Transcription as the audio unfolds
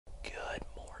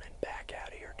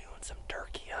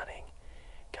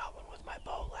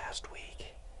last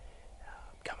week.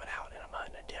 Coming out and I'm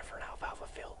hunting a different alfalfa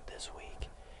field this week.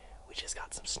 We just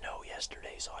got some snow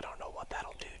yesterday, so I don't know what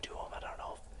that'll do to them. I don't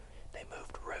know if they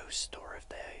moved roost or if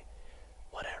they,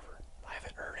 whatever. I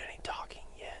haven't heard any talking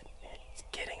yet. It's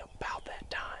getting about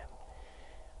that time.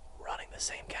 Running the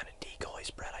same kind of decoy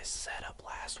spread I set up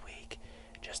last week,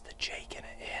 just the Jake in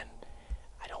it in.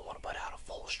 I don't want to put out a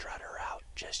full strutter out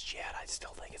just yet. I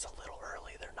still think it's a little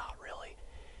early. They're not really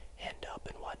henned up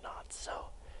and whatnot,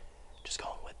 so just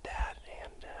going with that,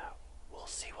 and we'll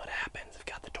see what happens. I've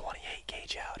got the 28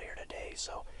 gauge out here today,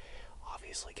 so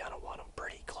obviously gonna want them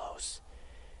pretty close,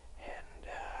 and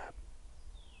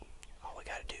all we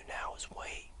gotta do now is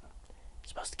wait. It's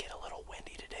supposed to get a little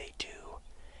windy today too,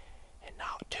 and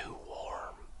not too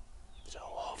warm, so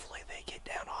hopefully they get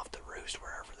down off the roost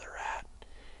wherever they're at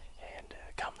and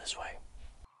come this way.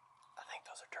 I think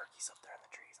those are turkeys up there in the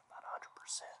trees. I'm not 100%,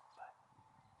 but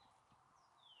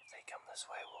if they come this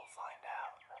way, we'll find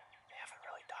out. They haven't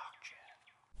really docked yet.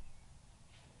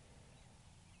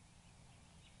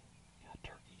 Got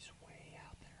turkeys way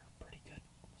out there, pretty good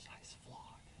size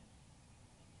flock.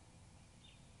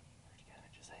 They're kind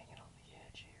of just hanging on the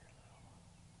edge here, though.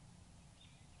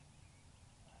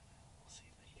 We'll see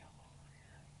if they come over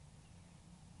here.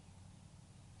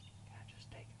 Kind of just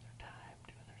taking their time,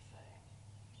 doing their thing.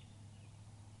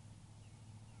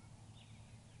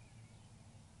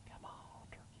 Come on,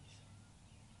 turkeys.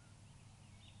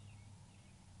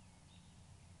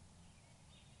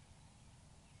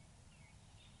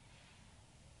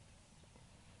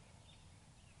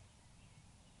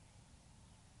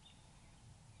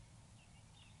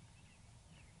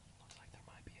 Looks like there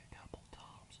might be a couple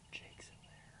toms and jakes in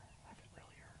there. I haven't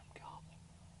really heard them gobble.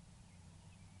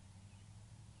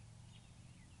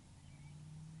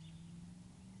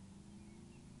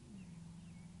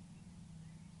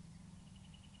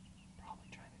 Probably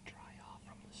trying to dry off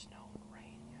from the snow and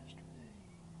rain yesterday.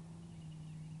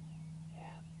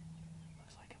 Yeah,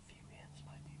 looks like a few hens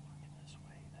might be working this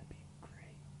way. That'd be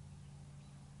great.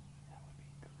 That would be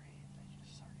great if they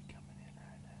just started coming in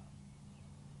right now.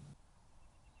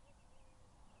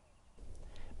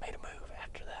 Made a move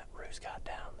after that roost got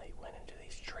down. They went into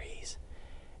these trees,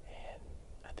 and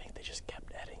I think they just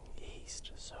kept heading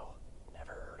east, so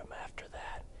never heard them after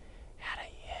that. Had a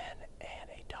hen and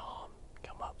a tom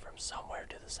come up from somewhere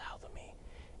to the south of me,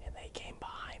 and they came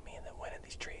behind me and then went in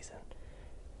these trees and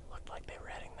looked like they were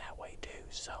heading that way too.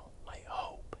 So my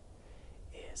hope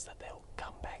is that they'll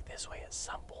come back this way at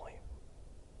some point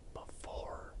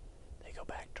before they go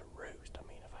back to roost. I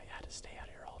mean, if I had to stay out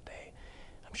here all day,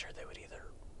 I'm sure they would either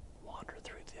wander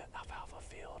through the alfalfa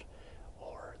field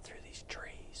or through these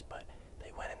trees, but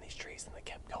they went in these trees and they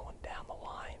kept going down the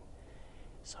line.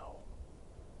 So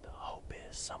the hope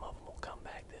is some of them will come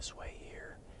back this way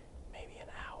here, maybe an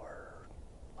hour,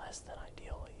 less than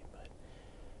ideally, but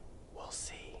we'll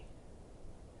see.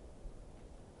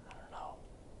 I don't know.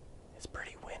 It's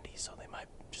pretty windy, so they might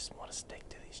just want to stick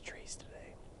to these trees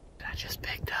today. I just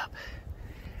picked up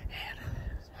and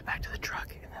head back to the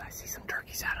truck, and then I see some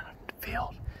turkeys out in the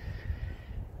field.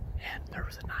 And there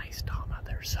was a nice tom out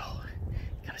there, so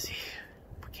gotta see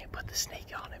if we can't put the sneak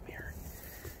on him here.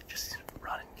 Just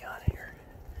run and gun here.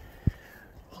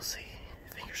 We'll see.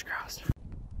 Fingers crossed.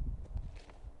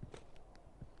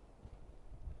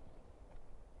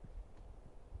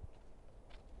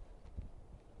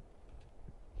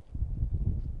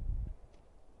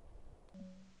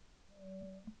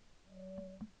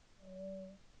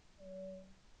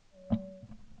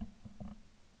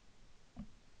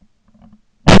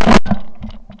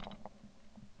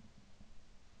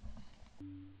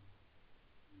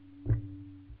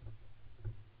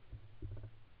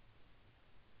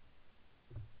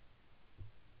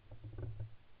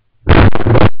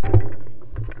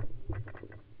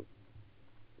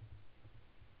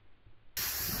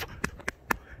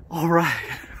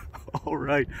 All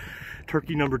right,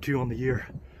 turkey number 2 on the year.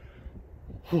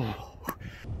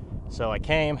 So I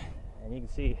came, and you can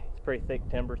see it's pretty thick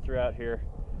timber throughout here,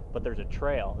 but there's a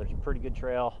trail. There's a pretty good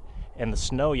trail, and the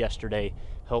snow yesterday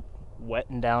helped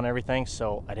wetten down everything,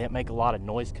 so I didn't make a lot of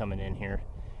noise coming in here.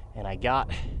 And I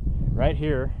got right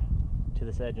here to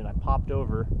this edge, and I popped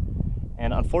over,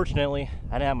 and unfortunately,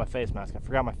 I didn't have my face mask. I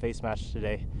forgot my face mask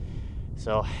today,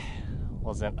 so it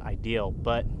wasn't ideal,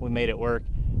 but we made it work.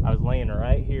 I was laying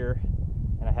right here,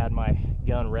 and I had my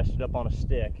gun rested up on a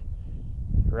stick.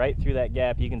 Right through that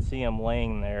gap, you can see them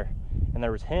laying there. And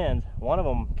there was hens. One of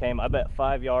them came, I bet,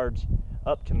 5 yards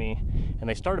up to me, and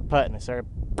they started putting. They started,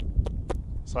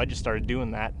 so I just started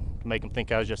doing that to make them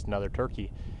think I was just another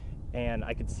turkey. And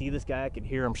I could see this guy, I could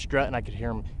hear him strutting, I could hear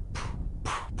him,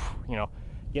 you know,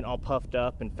 getting all puffed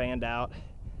up and fanned out.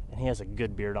 and he has a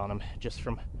good beard on him just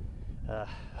from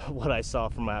what I saw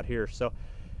from out here. So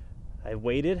I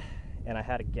waited, and I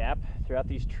had a gap throughout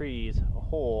these trees, a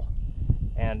hole,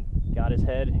 and got his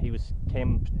head. He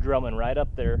came drumming right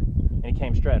up there, and he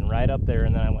came strutting right up there,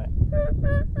 and then I went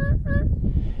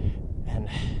and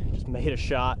just made a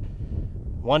shot.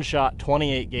 One shot,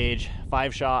 28 gauge,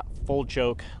 5-shot, full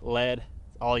choke, lead.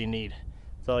 That's all you need.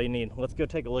 That's all you need. Let's go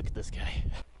take a look at this guy.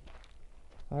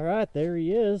 All right, there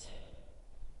he is.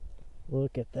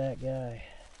 Look at that guy.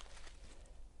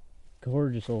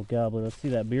 Gorgeous old gobbler. Let's see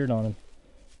that beard on him.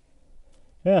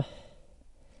 Yeah,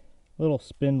 a little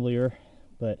spindlier,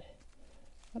 but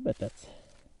I bet that's,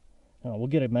 I don't know, we'll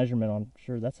get a measurement on,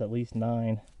 sure, that's at least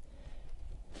 9.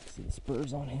 Let's see the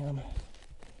spurs on him.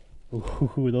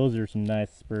 Ooh, those are some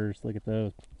nice spurs. Look at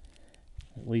those.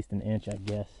 At least an inch, I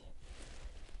guess.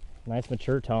 Nice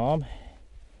mature tom.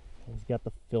 He's got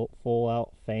the full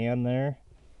out fan there.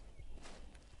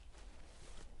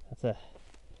 That's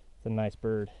a nice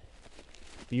bird.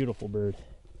 Beautiful bird.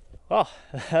 Oh,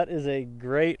 that is a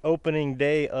great opening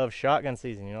day of shotgun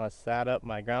season. You know, I sat up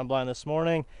my ground blind this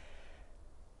morning.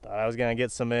 Thought I was gonna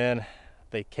get some in.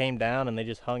 They came down and they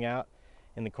just hung out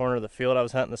in the corner of the field I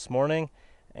was hunting this morning,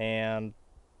 and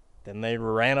then they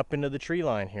ran up into the tree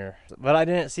line here. But I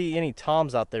didn't see any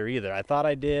toms out there either. I thought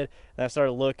I did, and I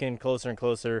started looking closer and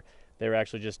closer. They were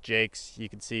actually just jakes. You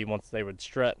could see once they would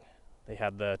strut, they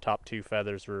had the top 2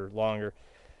 feathers were longer.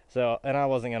 So, and I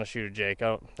wasn't gonna shoot a jake.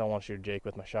 I don't want to shoot a jake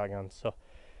with my shotgun, so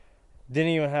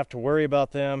didn't even have to worry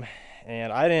about them.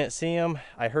 And I didn't see them.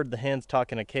 I heard the hens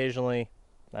talking occasionally.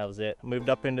 That was it. Moved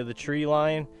up into the tree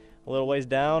line a little ways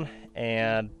down,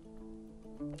 and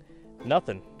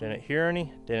nothing. Didn't hear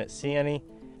any, didn't see any,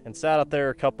 and sat out there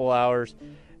a couple hours,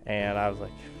 and I was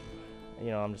like,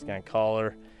 you know, I'm just gonna call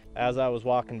her. As I was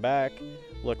walking back,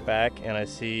 look back, and I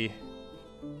see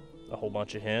a whole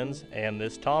bunch of hens and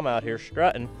this tom out here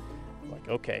strutting. I'm like,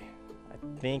 okay,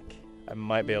 I think I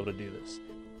might be able to do this.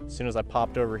 As soon as I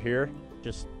popped over here,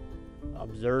 just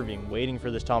observing, waiting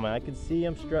for this tom, and I could see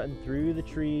him strutting through the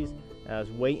trees, and I was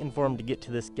waiting for him to get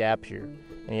to this gap here.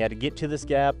 And he had to get to this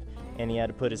gap, and he had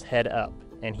to put his head up,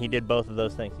 and he did both of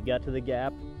those things. He got to the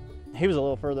gap, he was a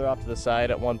little further off to the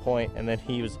side at one point, and then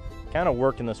he was kind of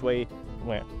working this way,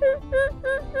 went,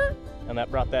 and that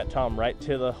brought that tom right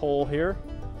to the hole here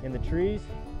in the trees,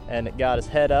 and it got his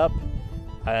head up,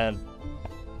 and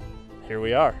here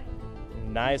we are.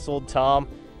 Nice old tom.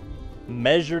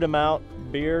 Measured him out,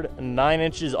 beard 9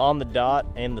 inches on the dot,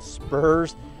 and the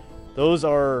spurs, those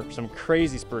are some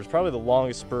crazy spurs, probably the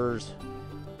longest spurs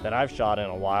that I've shot in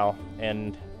a while,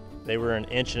 and they were 1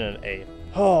 inch and 1/8.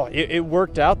 Oh, it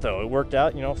worked out though. It worked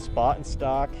out, you know, spot and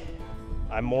stock.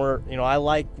 I'm more, you know, I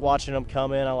like watching them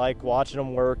come in. I like watching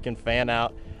them work and fan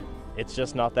out. It's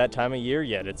just not that time of year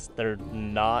yet. They're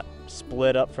not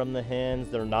split up from the hens.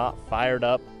 They're not fired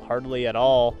up hardly at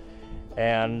all.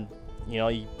 And you know,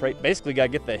 you basically got to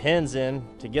get the hens in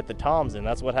to get the toms in.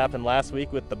 That's what happened last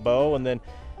week with the bow, and then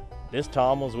this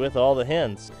tom was with all the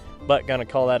hens. But gonna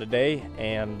call that a day,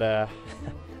 and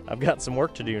I've got some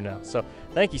work to do now. So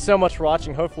thank you so much for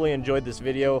watching. Hopefully you enjoyed this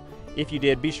video. If you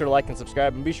did, be sure to like and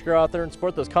subscribe, and be sure to go out there and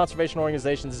support those conservation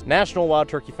organizations, National Wild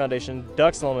Turkey Foundation,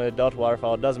 Ducks Unlimited, Delta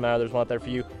Waterfowl. It doesn't matter, there's one out there for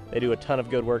you. They do a ton of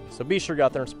good work, so be sure to go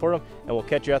out there and support them, and we'll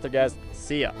catch you out there, guys.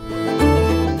 See ya.